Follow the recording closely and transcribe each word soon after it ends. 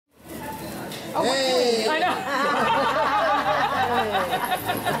Hey. I know.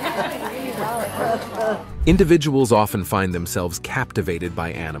 Individuals often find themselves captivated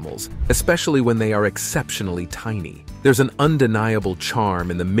by animals, especially when they are exceptionally tiny. There's an undeniable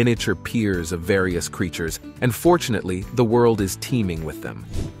charm in the miniature peers of various creatures, and fortunately, the world is teeming with them.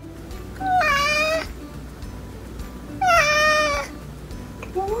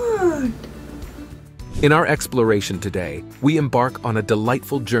 In our exploration today, we embark on a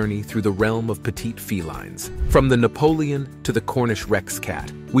delightful journey through the realm of petite felines. From the Napoleon to the Cornish Rex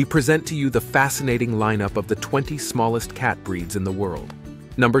cat, we present to you the fascinating lineup of the 20 smallest cat breeds in the world.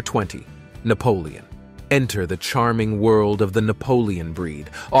 Number 20. Napoleon. Enter the charming world of the Napoleon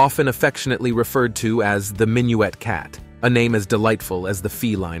breed, often affectionately referred to as the minuet cat, a name as delightful as the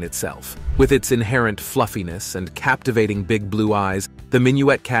feline itself. With its inherent fluffiness and captivating big blue eyes, the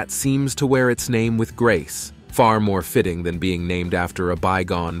minuet cat seems to wear its name with grace, far more fitting than being named after a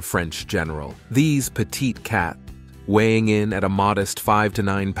bygone French general. These petite cats, weighing in at a modest 5 to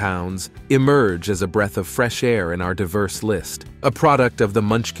 9 pounds, emerge as a breath of fresh air in our diverse list. A product of the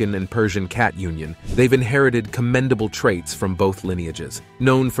Munchkin and Persian cat union, they've inherited commendable traits from both lineages.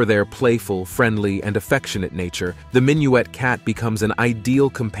 Known for their playful, friendly, and affectionate nature, the minuet cat becomes an ideal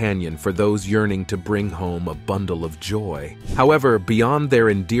companion for those yearning to bring home a bundle of joy. However, beyond their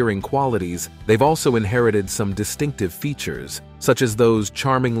endearing qualities, they've also inherited some distinctive features, such as those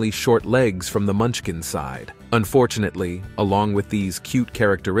charmingly short legs from the Munchkin side. Unfortunately, along with these cute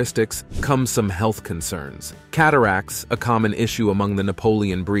characteristics come some health concerns. Cataracts, a common issue among the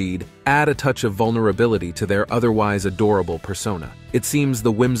Napoleon breed, add a touch of vulnerability to their otherwise adorable persona. It seems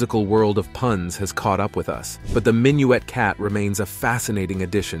the whimsical world of puns has caught up with us, but the minuet cat remains a fascinating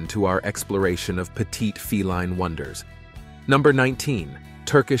addition to our exploration of petite feline wonders. Number 19.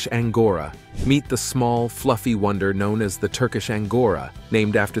 Turkish Angora. Meet the small, fluffy wonder known as the Turkish Angora,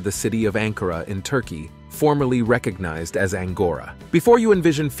 named after the city of Ankara in Turkey, formerly recognized as Angora. Before you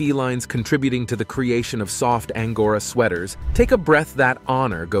envision felines contributing to the creation of soft Angora sweaters, take a breath. That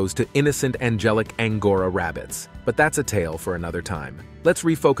honor goes to innocent angelic Angora rabbits. But that's a tale for another time. Let's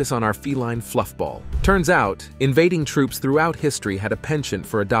refocus on our feline fluffball. Turns out, invading troops throughout history had a penchant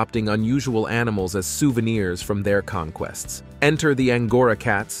for adopting unusual animals as souvenirs from their conquests. Enter the Angora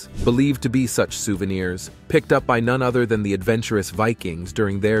cats, believed to be such souvenirs, picked up by none other than the adventurous Vikings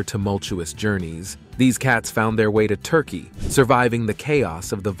during their tumultuous journeys. These cats found their way to Turkey, surviving the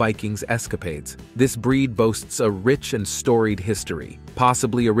chaos of the Vikings' escapades. This breed boasts a rich and storied history,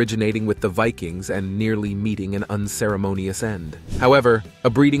 possibly originating with the Vikings and nearly meeting an unceremonious end. However,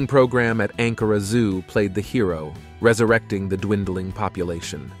 a breeding program at Ankara Zoo played the hero, resurrecting the dwindling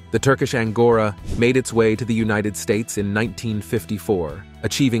population. The Turkish Angora made its way to the United States in 1954,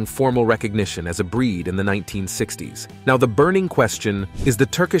 achieving formal recognition as a breed in the 1960s. Now, the burning question, is the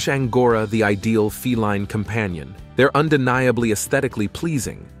Turkish Angora the ideal feline companion? They're undeniably aesthetically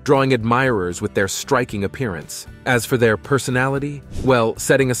pleasing, drawing admirers with their striking appearance. As for their personality, well,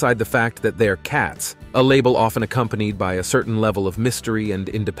 setting aside the fact that they're cats, a label often accompanied by a certain level of mystery and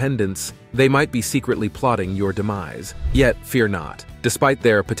independence, they might be secretly plotting your demise. Yet, fear not. Despite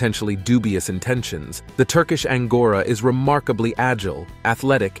their potentially dubious intentions, the Turkish Angora is remarkably agile,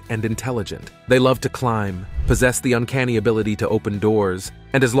 athletic, and intelligent. They love to climb, possess the uncanny ability to open doors,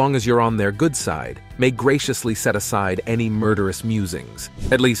 and as long as you're on their good side, may graciously set aside any murderous musings.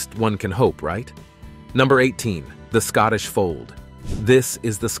 At least one can hope, right? Number 18. The Scottish Fold. This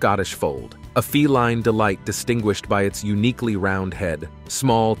is the Scottish Fold, a feline delight distinguished by its uniquely round head,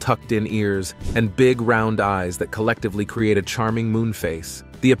 small tucked-in ears, and big round eyes that collectively create a charming moon face.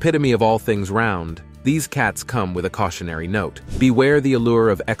 The epitome of all things round, these cats come with a cautionary note. Beware the allure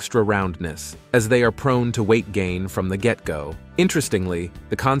of extra roundness, as they are prone to weight gain from the get-go. Interestingly,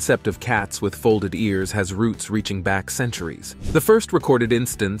 the concept of cats with folded ears has roots reaching back centuries. The first recorded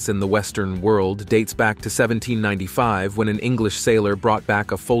instance in the Western world dates back to 1795 when an English sailor brought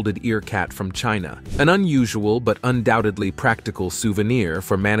back a folded ear cat from China, an unusual but undoubtedly practical souvenir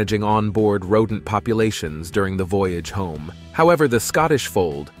for managing on-board rodent populations during the voyage home. However, the Scottish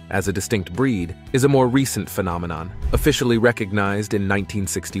Fold, as a distinct breed, is a more recent phenomenon, officially recognized in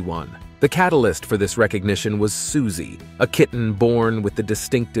 1961. The catalyst for this recognition was Susie, a kitten born with the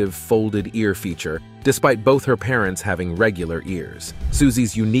distinctive folded ear feature, despite both her parents having regular ears.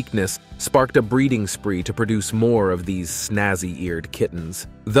 Susie's uniqueness sparked a breeding spree to produce more of these snazzy-eared kittens.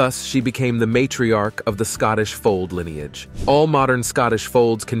 Thus, she became the matriarch of the Scottish Fold lineage. All modern Scottish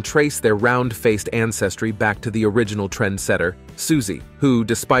Folds can trace their round-faced ancestry back to the original trendsetter, Susie, who,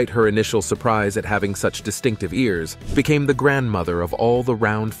 despite her initial surprise at having such distinctive ears, became the grandmother of all the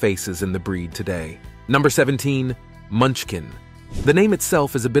round faces in the breed today. Number 17. Munchkin. The name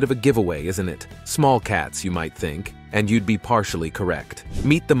itself is a bit of a giveaway, isn't it? Small cats, you might think, and you'd be partially correct.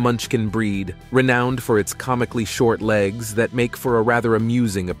 Meet the Munchkin breed, renowned for its comically short legs that make for a rather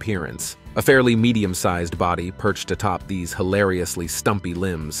amusing appearance. A fairly medium-sized body perched atop these hilariously stumpy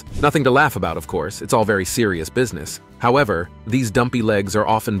limbs. Nothing to laugh about, of course, it's all very serious business. However, these dumpy legs are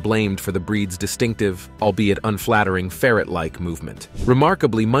often blamed for the breed's distinctive, albeit unflattering, ferret-like movement.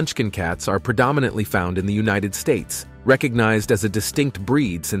 Remarkably, Munchkin cats are predominantly found in the United States, recognized as a distinct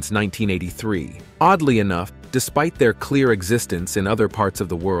breed since 1983. Oddly enough, despite their clear existence in other parts of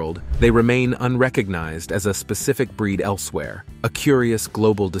the world, they remain unrecognized as a specific breed elsewhere, a curious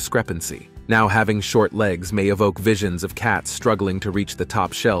global discrepancy. Now, having short legs may evoke visions of cats struggling to reach the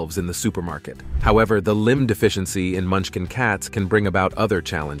top shelves in the supermarket. However, the limb deficiency in Munchkin cats can bring about other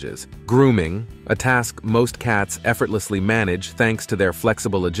challenges. Grooming, a task most cats effortlessly manage thanks to their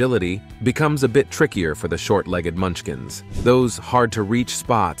flexible agility, becomes a bit trickier for the short-legged Munchkins. Those hard-to-reach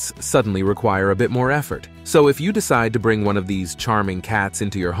spots suddenly require a bit more effort. So if you decide to bring one of these charming cats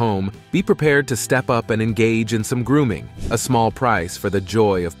into your home, be prepared to step up and engage in some grooming, a small price for the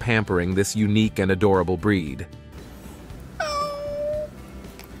joy of pampering this unique and adorable breed.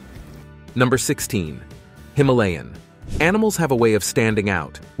 Number 16. Himalayan. Animals have a way of standing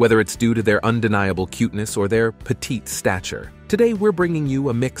out, whether it's due to their undeniable cuteness or their petite stature. Today we're bringing you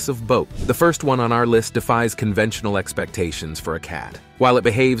a mix of both. The first one on our list defies conventional expectations for a cat. While it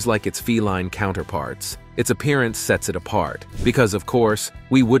behaves like its feline counterparts, its appearance sets it apart. Because, of course,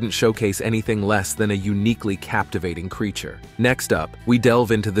 we wouldn't showcase anything less than a uniquely captivating creature. Next up, we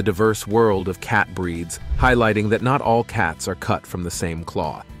delve into the diverse world of cat breeds, highlighting that not all cats are cut from the same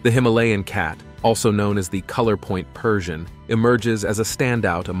cloth. The Himalayan cat, also known as the color point Persian, emerges as a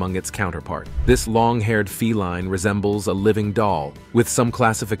standout among its counterpart. This long-haired feline resembles a living doll, with some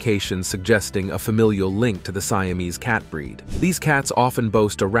classifications suggesting a familial link to the Siamese cat breed. These cats often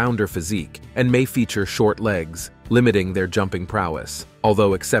boast a rounder physique and may feature short legs, limiting their jumping prowess,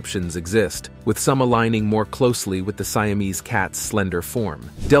 although exceptions exist, with some aligning more closely with the Siamese cat's slender form.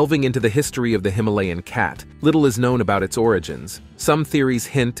 Delving into the history of the Himalayan cat, little is known about its origins. Some theories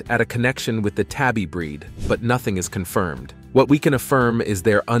hint at a connection with the tabby breed, but nothing is confirmed. What we can affirm is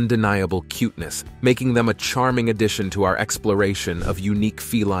their undeniable cuteness, making them a charming addition to our exploration of unique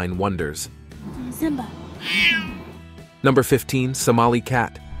feline wonders. Simba. Number 15. Somali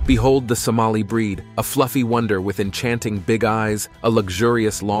cat. Behold the Somali breed, a fluffy wonder with enchanting big eyes, a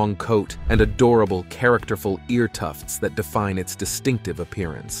luxurious long coat, and adorable, characterful ear tufts that define its distinctive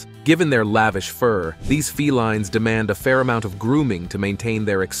appearance. Given their lavish fur, these felines demand a fair amount of grooming to maintain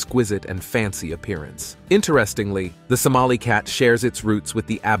their exquisite and fancy appearance. Interestingly, the Somali cat shares its roots with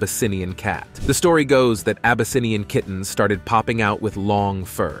the Abyssinian cat. The story goes that Abyssinian kittens started popping out with long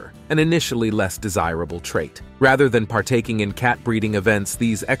fur, an initially less desirable trait. Rather than partaking in cat breeding events,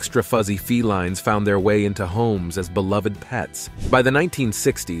 these extra fuzzy felines found their way into homes as beloved pets. By the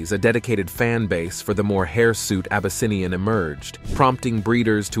 1960s, a dedicated fan base for the more hirsute Abyssinian emerged, prompting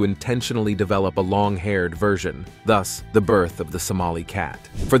breeders to intentionally develop a long-haired version, thus the birth of the Somali cat.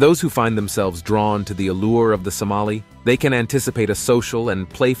 For those who find themselves drawn to the allure of the Somali, they can anticipate a social and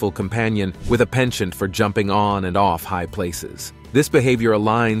playful companion with a penchant for jumping on and off high places. This behavior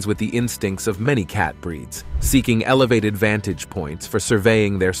aligns with the instincts of many cat breeds, seeking elevated vantage points for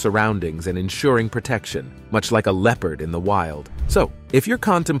surveying their surroundings and ensuring protection, much like a leopard in the wild. So, if you're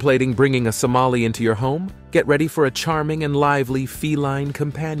contemplating bringing a Somali into your home, get ready for a charming and lively feline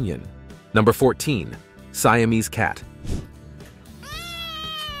companion. Number 14. Siamese cat.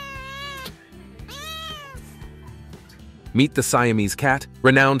 Meet the Siamese cat,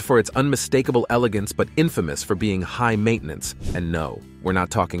 renowned for its unmistakable elegance but infamous for being high maintenance. And no, we're not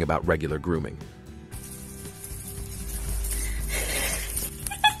talking about regular grooming.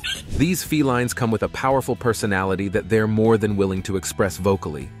 These felines come with a powerful personality that they're more than willing to express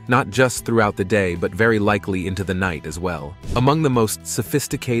vocally, not just throughout the day but very likely into the night as well. Among the most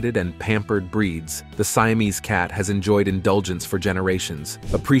sophisticated and pampered breeds, the Siamese cat has enjoyed indulgence for generations,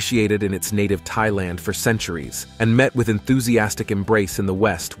 appreciated in its native Thailand for centuries, and met with enthusiastic embrace in the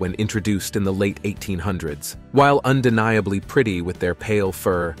West when introduced in the late 1800s. While undeniably pretty with their pale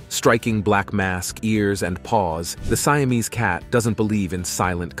fur, striking black mask, ears, and paws, the Siamese cat doesn't believe in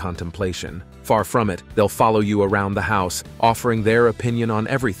silent contemplation. Far from it, they'll follow you around the house, offering their opinion on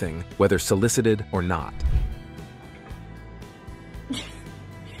everything, whether solicited or not.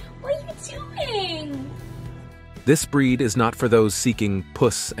 What are you doing? This breed is not for those seeking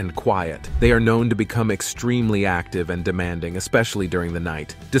puss and quiet. They are known to become extremely active and demanding, especially during the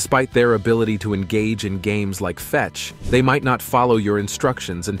night. Despite their ability to engage in games like fetch, they might not follow your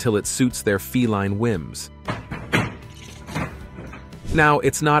instructions until it suits their feline whims. Now,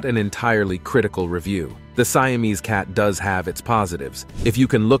 it's not an entirely critical review. The Siamese cat does have its positives. If you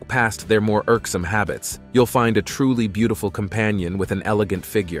can look past their more irksome habits, you'll find a truly beautiful companion with an elegant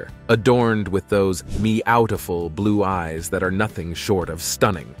figure, adorned with those meowtiful blue eyes that are nothing short of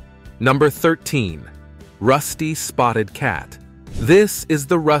stunning. Number 13. Rusty Spotted Cat. This is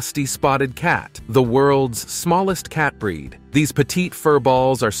the rusty spotted cat, the world's smallest cat breed. These petite fur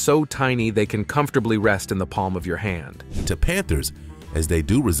balls are so tiny they can comfortably rest in the palm of your hand. To panthers, as they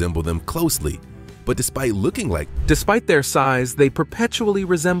do resemble them closely. But despite their size, they perpetually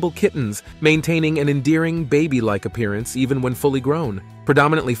resemble kittens, maintaining an endearing baby-like appearance even when fully grown.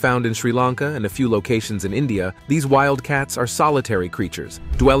 Predominantly found in Sri Lanka and a few locations in India, these wild cats are solitary creatures,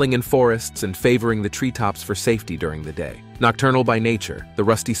 dwelling in forests and favoring the treetops for safety during the day. Nocturnal by nature, the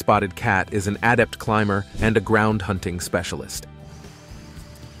rusty spotted cat is an adept climber and a ground hunting specialist.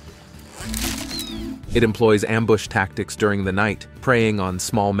 It employs ambush tactics during the night, preying on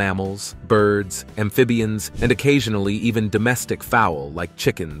small mammals, birds, amphibians, and occasionally even domestic fowl like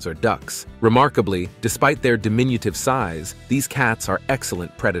chickens or ducks. Remarkably, despite their diminutive size, these cats are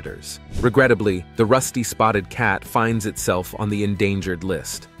excellent predators. Regrettably, the rusty spotted cat finds itself on the endangered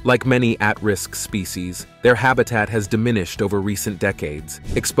list. Like many at-risk species, their habitat has diminished over recent decades,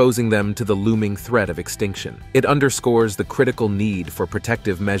 exposing them to the looming threat of extinction. It underscores the critical need for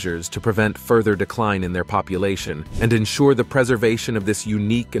protective measures to prevent further decline in their population and ensure the preservation of this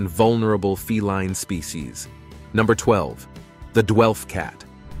unique and vulnerable feline species. Number 12. The dwelf cat.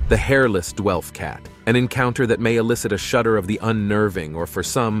 The hairless dwelf cat, an encounter that may elicit a shudder of the unnerving or, for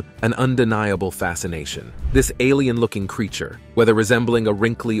some, an undeniable fascination. This alien-looking creature, whether resembling a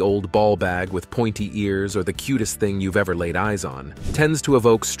wrinkly old ball bag with pointy ears or the cutest thing you've ever laid eyes on, tends to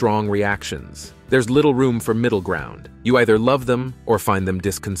evoke strong reactions. There's little room for middle ground. You either love them or find them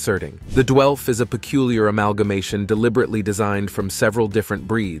disconcerting. The dwelf is a peculiar amalgamation deliberately designed from several different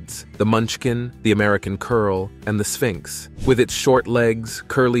breeds: the Munchkin, the American Curl, and the Sphinx. With its short legs,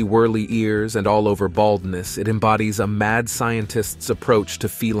 curly-whirly ears, and all-over baldness, it embodies a mad scientist's approach to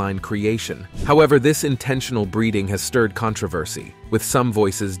feline creation. However, this intentional breeding has stirred controversy, with some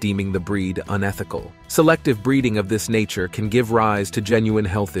voices deeming the breed unethical. Selective breeding of this nature can give rise to genuine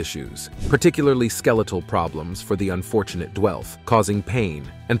health issues, particularly skeletal problems for the unfortunate dwelf, causing pain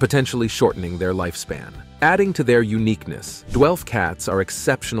and potentially shortening their lifespan. Adding to their uniqueness, dwelf cats are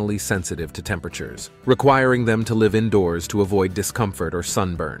exceptionally sensitive to temperatures, requiring them to live indoors to avoid discomfort or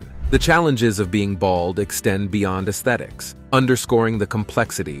sunburn. The challenges of being bald extend beyond aesthetics, underscoring the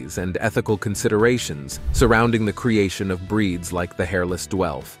complexities and ethical considerations surrounding the creation of breeds like the hairless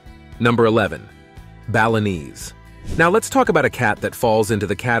dwelf. Number 11. Balinese. Now let's talk about a cat that falls into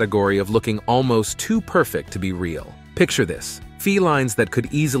the category of looking almost too perfect to be real. Picture this. Felines that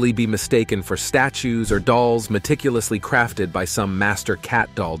could easily be mistaken for statues or dolls meticulously crafted by some master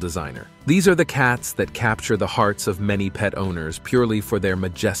cat doll designer. These are the cats that capture the hearts of many pet owners purely for their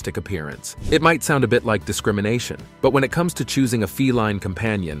majestic appearance. It might sound a bit like discrimination, but when it comes to choosing a feline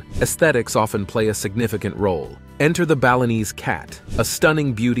companion, aesthetics often play a significant role. Enter the Balinese cat, a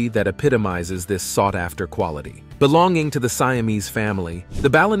stunning beauty that epitomizes this sought-after quality. Belonging to the Siamese family, the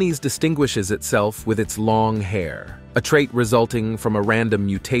Balinese distinguishes itself with its long hair, a trait resulting from a random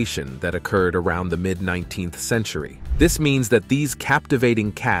mutation that occurred around the mid-19th century. This means that these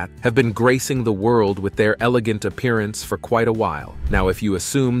captivating cats have been gracing the world with their elegant appearance for quite a while. Now, if you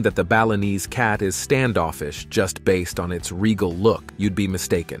assume that the Balinese cat is standoffish just based on its regal look, you'd be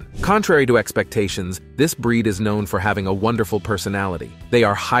mistaken. Contrary to expectations, this breed is known for having a wonderful personality. They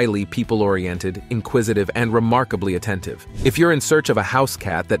are highly people-oriented, inquisitive, and remarkably attentive. If you're in search of a house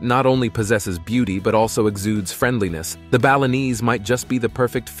cat that not only possesses beauty but also exudes friendliness, the Balinese might just be the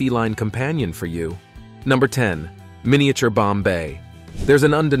perfect feline companion for you. Number 10. Miniature Bombay. There's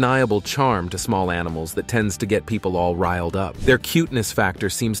an undeniable charm to small animals that tends to get people all riled up. Their cuteness factor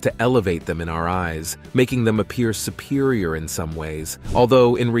seems to elevate them in our eyes, making them appear superior in some ways,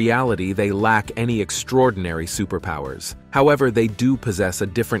 although in reality they lack any extraordinary superpowers. However, they do possess a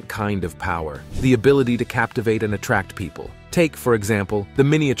different kind of power, the ability to captivate and attract people. Take, for example, the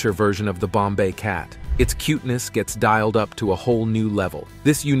miniature version of the Bombay cat. Its cuteness gets dialed up to a whole new level.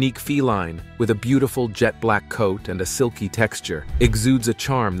 This unique feline, with a beautiful jet black coat and a silky texture, exudes a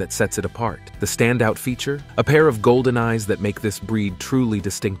charm that sets it apart. The standout feature? A pair of golden eyes that make this breed truly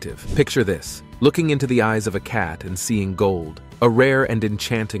distinctive. Picture this, looking into the eyes of a cat and seeing gold. A rare and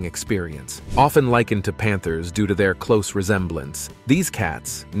enchanting experience. Often likened to panthers due to their close resemblance, these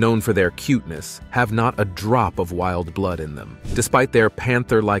cats, known for their cuteness, have not a drop of wild blood in them. Despite their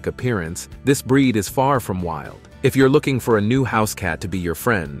panther-like appearance, this breed is far from wild. If you're looking for a new house cat to be your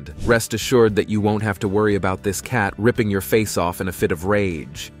friend, rest assured that you won't have to worry about this cat ripping your face off in a fit of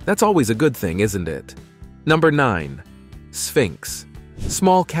rage. That's always a good thing, isn't it? Number 9. Sphinx.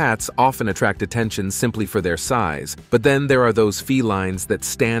 Small cats often attract attention simply for their size, but then there are those felines that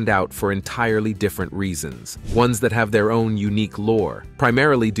stand out for entirely different reasons, ones that have their own unique lore,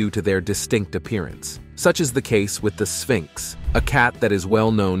 primarily due to their distinct appearance. Such is the case with the Sphinx, a cat that is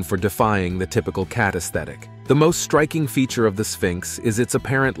well known for defying the typical cat aesthetic. The most striking feature of the Sphinx is its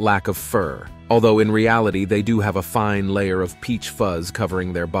apparent lack of fur, although in reality they do have a fine layer of peach fuzz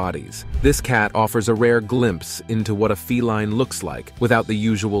covering their bodies. This cat offers a rare glimpse into what a feline looks like without the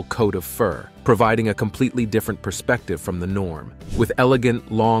usual coat of fur, providing a completely different perspective from the norm. With elegant,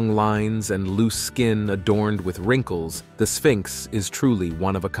 long lines and loose skin adorned with wrinkles, the Sphinx is truly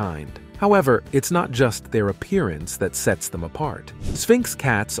one of a kind. However, it's not just their appearance that sets them apart. Sphinx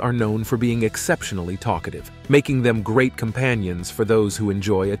cats are known for being exceptionally talkative, making them great companions for those who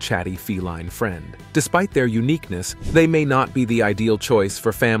enjoy a chatty feline friend. Despite their uniqueness, they may not be the ideal choice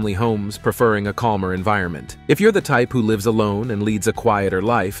for family homes preferring a calmer environment. If you're the type who lives alone and leads a quieter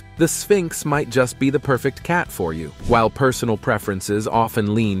life, the Sphinx might just be the perfect cat for you, while personal preferences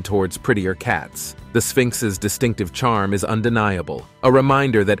often lean towards prettier cats. The Sphinx's distinctive charm is undeniable, a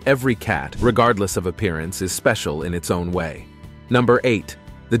reminder that every cat, regardless of appearance, is special in its own way. Number 8.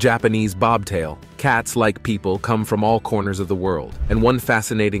 The Japanese bobtail. Cats, like people, come from all corners of the world, and one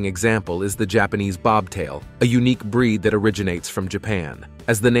fascinating example is the Japanese bobtail, a unique breed that originates from Japan.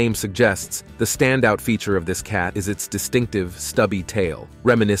 As the name suggests, the standout feature of this cat is its distinctive, stubby tail,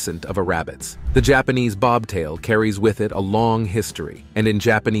 reminiscent of a rabbit's. The Japanese bobtail carries with it a long history, and in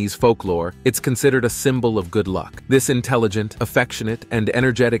Japanese folklore, it's considered a symbol of good luck. This intelligent, affectionate, and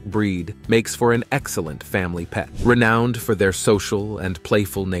energetic breed makes for an excellent family pet. Renowned for their social and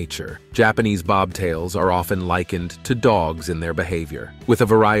playful nature, Japanese bobtails are often likened to dogs in their behavior. With a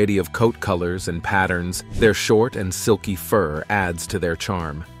variety of coat colors and patterns, their short and silky fur adds to their charm.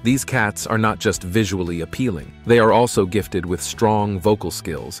 These cats are not just visually appealing, they are also gifted with strong vocal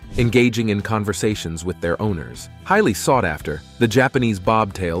skills, engaging in conversations with their owners. Highly sought after, the Japanese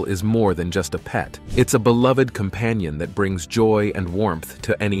bobtail is more than just a pet. It's a beloved companion that brings joy and warmth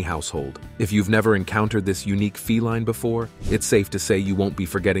to any household. If you've never encountered this unique feline before, it's safe to say you won't be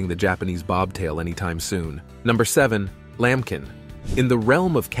forgetting the Japanese bobtail anytime soon. Number 7. Lambkin. In the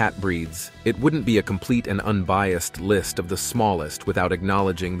realm of cat breeds, it wouldn't be a complete and unbiased list of the smallest without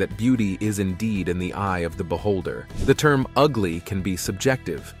acknowledging that beauty is indeed in the eye of the beholder. The term ugly can be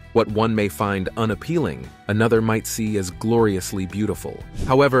subjective. What one may find unappealing, another might see as gloriously beautiful.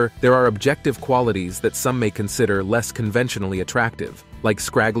 However, there are objective qualities that some may consider less conventionally attractive, like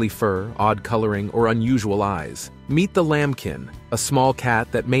scraggly fur, odd coloring, or unusual eyes. Meet the lambkin, a small cat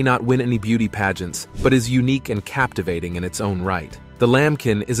that may not win any beauty pageants, but is unique and captivating in its own right. The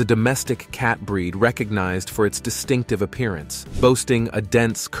lambkin is a domestic cat breed recognized for its distinctive appearance, boasting a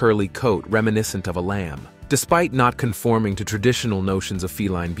dense, curly coat reminiscent of a lamb. Despite not conforming to traditional notions of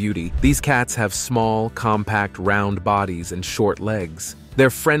feline beauty, these cats have small, compact, round bodies and short legs. Their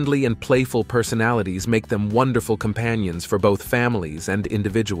friendly and playful personalities make them wonderful companions for both families and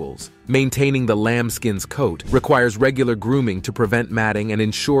individuals. Maintaining the lambskin's coat requires regular grooming to prevent matting and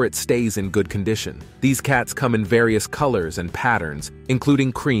ensure it stays in good condition. These cats come in various colors and patterns,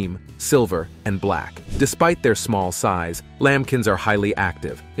 including cream, silver, and black. Despite their small size, lambkins are highly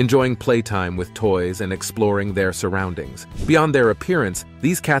active, enjoying playtime with toys and exploring their surroundings. Beyond their appearance,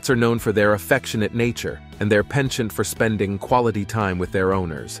 these cats are known for their affectionate nature and their penchant for spending quality time with their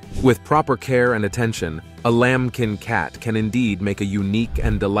owners. With proper care and attention, a lambkin cat can indeed make a unique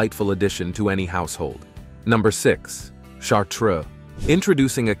and delightful addition to any household. Number 6. Chartreux.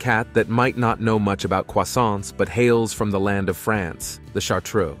 Introducing a cat that might not know much about croissants but hails from the land of France, the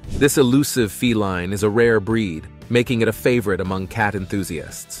Chartreux. This elusive feline is a rare breed, making it a favorite among cat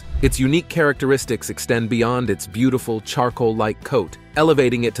enthusiasts. Its unique characteristics extend beyond its beautiful charcoal-like coat,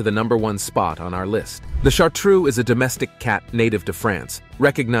 elevating it to the #1 spot on our list. The Chartreux is a domestic cat native to France,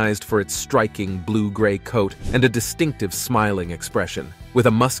 recognized for its striking blue-gray coat and a distinctive smiling expression. With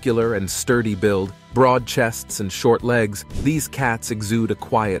a muscular and sturdy build, broad chests and short legs, these cats exude a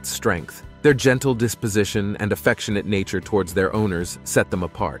quiet strength. Their gentle disposition and affectionate nature towards their owners set them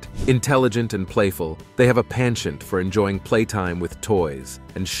apart. Intelligent and playful, they have a penchant for enjoying playtime with toys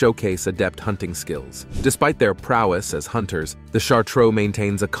and showcase adept hunting skills. Despite their prowess as hunters, the Chartreux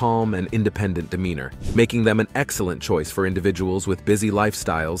maintains a calm and independent demeanor, making them an excellent choice for individuals with busy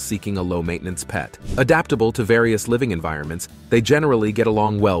lifestyles seeking a low-maintenance pet. Adaptable to various living environments, they generally get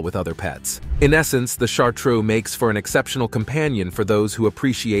along well with other pets. In essence, the Chartreux makes for an exceptional companion for those who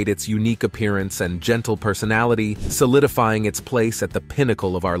appreciate its unique appearance and gentle personality, solidifying its place at the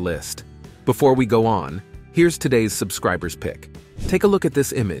pinnacle of our list. Before we go on, here's today's subscriber's pick. Take a look at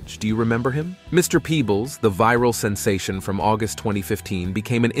this image. Do you remember him? Mr. Peebles, the viral sensation from August 2015,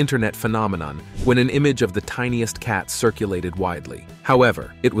 became an internet phenomenon when an image of the tiniest cat circulated widely.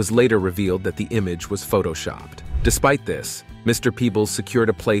 However, it was later revealed that the image was photoshopped. Despite this, Mr. Peebles secured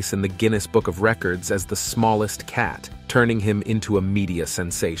a place in the Guinness Book of Records as the smallest cat, turning him into a media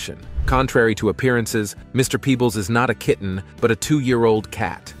sensation. Contrary to appearances, Mr. Peebles is not a kitten, but a 2-year-old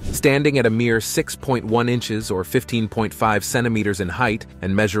cat. Standing at a mere 6.1 inches or 15.5 centimeters in height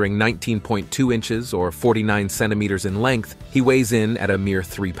and measuring 19.2 inches or 49 centimeters in length, he weighs in at a mere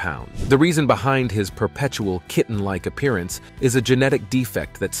 3 pounds. The reason behind his perpetual kitten-like appearance is a genetic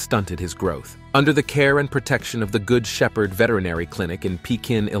defect that stunted his growth. Under the care and protection of the Good Shepherd Veterinary Clinic in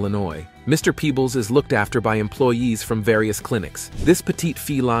Pekin, Illinois, Mr. Peebles is looked after by employees from various clinics. This petite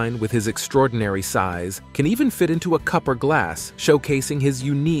feline, with his extraordinary size, can even fit into a cup or glass, showcasing his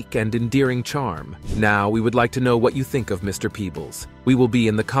unique and endearing charm. Now, we would like to know what you think of Mr. Peebles. We will be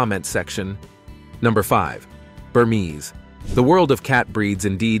in the comments section. Number 5. Burmese. The world of cat breeds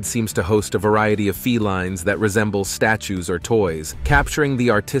indeed seems to host a variety of felines that resemble statues or toys, capturing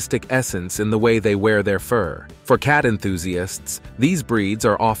the artistic essence in the way they wear their fur. For cat enthusiasts, these breeds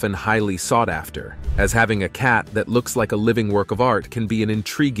are often highly sought after, as having a cat that looks like a living work of art can be an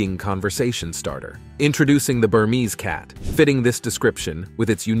intriguing conversation starter. Introducing the Burmese cat, fitting this description with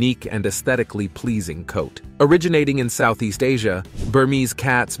its unique and aesthetically pleasing coat. Originating in Southeast Asia, Burmese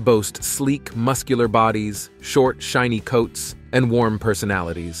cats boast sleek, muscular bodies, short, shiny coats, and warm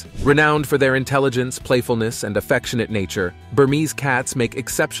personalities. Renowned for their intelligence, playfulness, and affectionate nature, Burmese cats make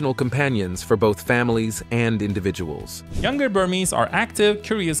exceptional companions for both families and individuals. Younger Burmese are active,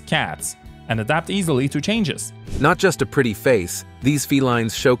 curious cats and adapt easily to changes. Not just a pretty face, these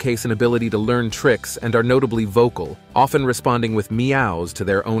felines showcase an ability to learn tricks and are notably vocal, often responding with meows to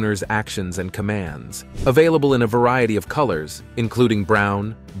their owner's actions and commands. Available in a variety of colors, including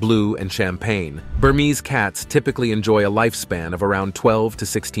brown, blue, and champagne, Burmese cats typically enjoy a lifespan of around 12 to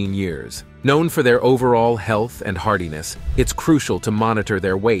 16 years. Known for their overall health and hardiness, it's crucial to monitor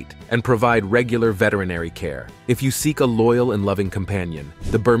their weight and provide regular veterinary care. If you seek a loyal and loving companion,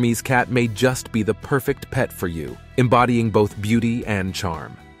 the Burmese cat may just be the perfect pet for you, embodying both beauty and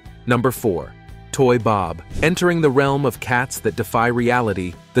charm. Number 4. Toy Bob. Entering the realm of cats that defy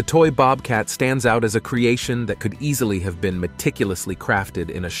reality, the toy bobcat stands out as a creation that could easily have been meticulously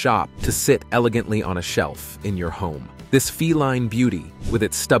crafted in a shop to sit elegantly on a shelf in your home. This feline beauty, with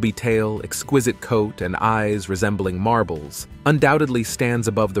its stubby tail, exquisite coat, and eyes resembling marbles, undoubtedly stands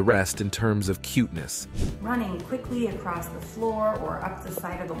above the rest in terms of cuteness. Running quickly across the floor or up the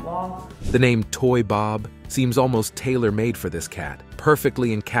side of the wall. The name Toy Bob seems almost tailor-made for this cat,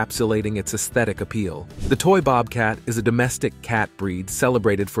 perfectly encapsulating its aesthetic appeal. The toy bobcat is a domestic cat breed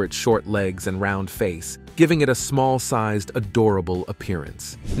celebrated for its short legs and round face, giving it a small-sized, adorable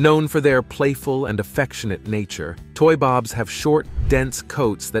appearance. Known for their playful and affectionate nature, toy bobs have short, dense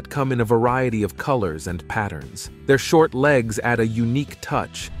coats that come in a variety of colors and patterns. Their short legs add a unique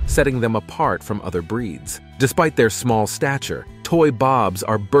touch, setting them apart from other breeds. Despite their small stature, toy bobs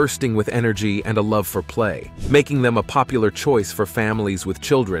are bursting with energy and a love for play, making them a popular choice for families with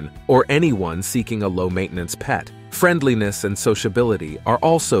children or anyone seeking a low-maintenance pet. Friendliness and sociability are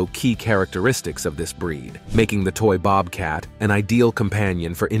also key characteristics of this breed, making the toy bobcat an ideal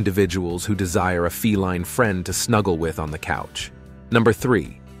companion for individuals who desire a feline friend to snuggle with on the couch. Number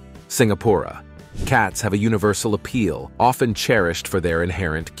 3. Singapura. Cats have a universal appeal, often cherished for their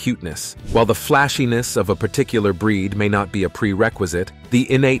inherent cuteness. While the flashiness of a particular breed may not be a prerequisite,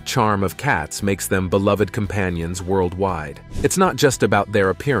 the innate charm of cats makes them beloved companions worldwide. It's not just about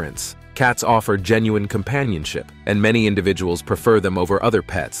their appearance. Cats offer genuine companionship, and many individuals prefer them over other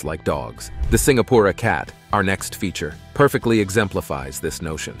pets like dogs. The Singapura cat, our next feature, perfectly exemplifies this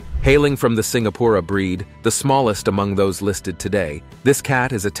notion. Hailing from the Singapura breed, the smallest among those listed today, this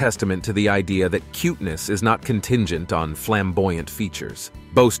cat is a testament to the idea that cuteness is not contingent on flamboyant features.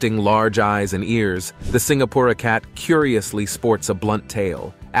 Boasting large eyes and ears, the Singapura cat curiously sports a blunt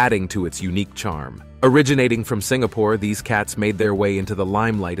tail, adding to its unique charm. Originating from Singapore, these cats made their way into the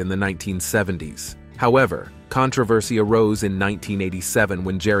limelight in the 1970s. However, controversy arose in 1987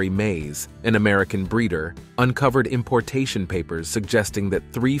 when Jerry Mays, an American breeder, uncovered importation papers suggesting that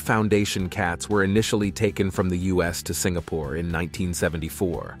 3 foundation cats were initially taken from the US to Singapore in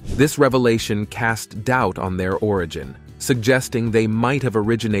 1974. This revelation cast doubt on their origin, suggesting they might have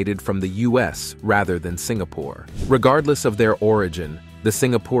originated from the US rather than Singapore. Regardless of their origin, the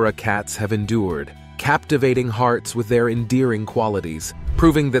Singapura cats have endured, captivating hearts with their endearing qualities,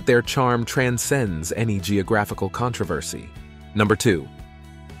 proving that their charm transcends any geographical controversy. Number 2.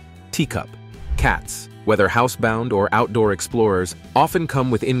 Teacup. Cats, whether housebound or outdoor explorers, often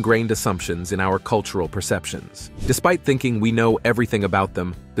come with ingrained assumptions in our cultural perceptions. Despite thinking we know everything about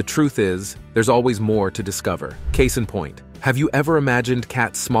them, the truth is, there's always more to discover. Case in point, have you ever imagined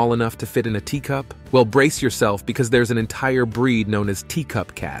cats small enough to fit in a teacup? Well, brace yourself because there's an entire breed known as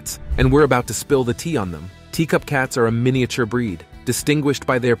teacup cats, and we're about to spill the tea on them. Teacup cats are a miniature breed, distinguished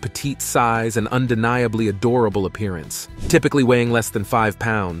by their petite size and undeniably adorable appearance. Typically weighing less than 5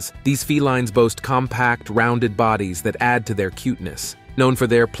 pounds, these felines boast compact, rounded bodies that add to their cuteness. Known for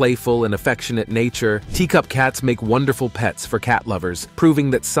their playful and affectionate nature, teacup cats make wonderful pets for cat lovers, proving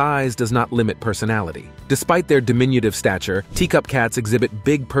that size does not limit personality. Despite their diminutive stature, teacup cats exhibit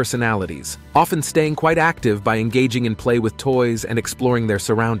big personalities, often staying quite active by engaging in play with toys and exploring their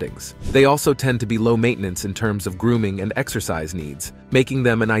surroundings. They also tend to be low maintenance in terms of grooming and exercise needs, making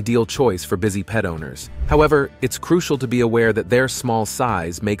them an ideal choice for busy pet owners. However, it's crucial to be aware that their small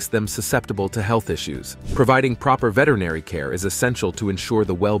size makes them susceptible to health issues. Providing proper veterinary care is essential to ensure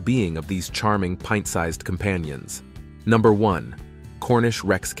the well-being of these charming pint-sized companions. Number 1. Cornish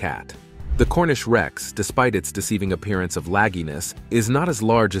Rex Cat. The Cornish Rex, despite its deceiving appearance of lagginess, is not as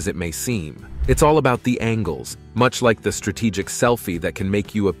large as it may seem. It's all about the angles, much like the strategic selfie that can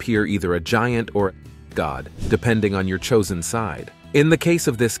make you appear either a giant or a god, depending on your chosen side. In the case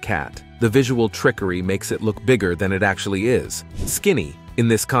of this cat, the visual trickery makes it look bigger than it actually is. Skinny, in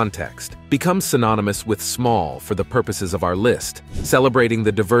this context, becomes synonymous with small for the purposes of our list, celebrating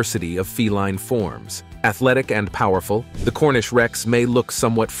the diversity of feline forms. Athletic and powerful, the Cornish Rex may look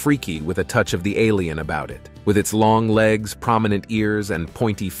somewhat freaky with a touch of the alien about it. With its long legs, prominent ears, and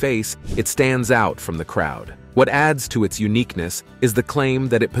pointy face, it stands out from the crowd. What adds to its uniqueness is the claim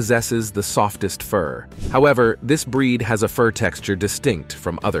that it possesses the softest fur. However, this breed has a fur texture distinct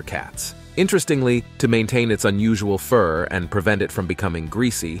from other cats. Interestingly, to maintain its unusual fur and prevent it from becoming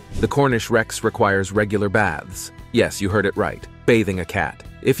greasy, the Cornish Rex requires regular baths. Yes, you heard it right, bathing a cat.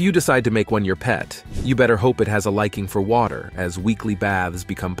 If you decide to make one your pet, you better hope it has a liking for water, as weekly baths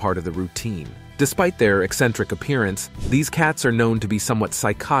become part of the routine. Despite their eccentric appearance, these cats are known to be somewhat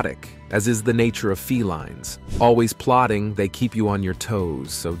psychotic, as is the nature of felines. Always plotting, they keep you on your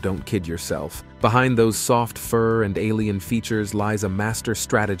toes, so don't kid yourself. Behind those soft fur and alien features lies a master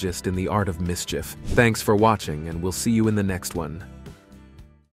strategist in the art of mischief. Thanks for watching, and we'll see you in the next one.